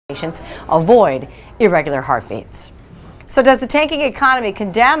Patients avoid irregular heartbeats. So does the tanking economy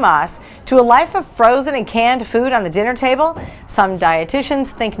condemn us to a life of frozen and canned food on the dinner table? Some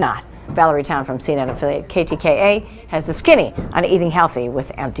dietitians think not. Valerie Town from CNN affiliate KTKA has the skinny on eating healthy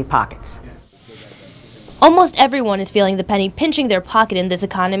with empty pockets. Almost everyone is feeling the penny pinching their pocket in this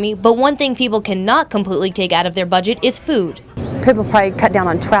economy, but one thing people cannot completely take out of their budget is food. People probably cut down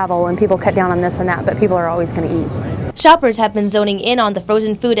on travel and people cut down on this and that, but people are always going to eat. Shoppers have been zoning in on the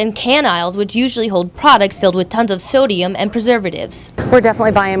frozen food and can aisles, which usually hold products filled with tons of sodium and preservatives. We're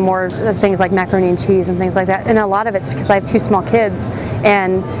definitely buying more things like macaroni and cheese and things like that, and a lot of it's because I have two small kids,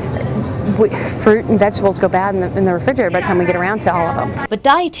 and fruit and vegetables go bad in the refrigerator by the time we get around to all of them. But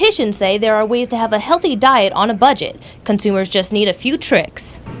dietitians say there are ways to have a healthy diet on a budget. Consumers just need a few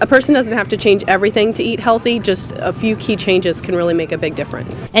tricks. A person doesn't have to change everything to eat healthy, just a few key changes can really make a big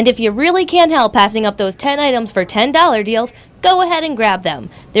difference. And if you really can't help passing up those 10 items for $10 deals, go ahead and grab them.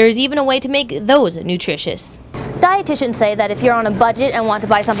 There is even a way to make those nutritious. Dietitians say that if you're on a budget and want to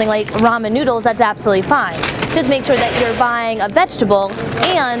buy something like ramen noodles, that's absolutely fine. Just make sure that you're buying a vegetable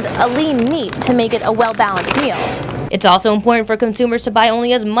and a lean meat to make it a well-balanced meal. It's also important for consumers to buy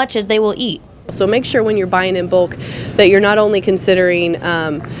only as much as they will eat. So make sure when you're buying in bulk that you're not only considering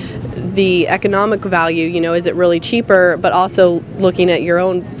the economic value, is it really cheaper, but also looking at your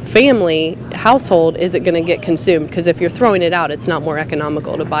own family household, is it going to get consumed? Because if you're throwing it out, it's not more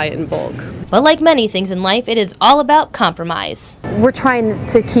economical to buy it in bulk. But like many things in life, it is all about compromise. We're trying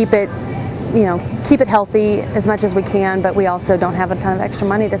to keep it healthy as much as we can, but we also don't have a ton of extra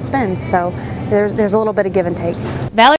money to spend, so there's a little bit of give and take. Valerie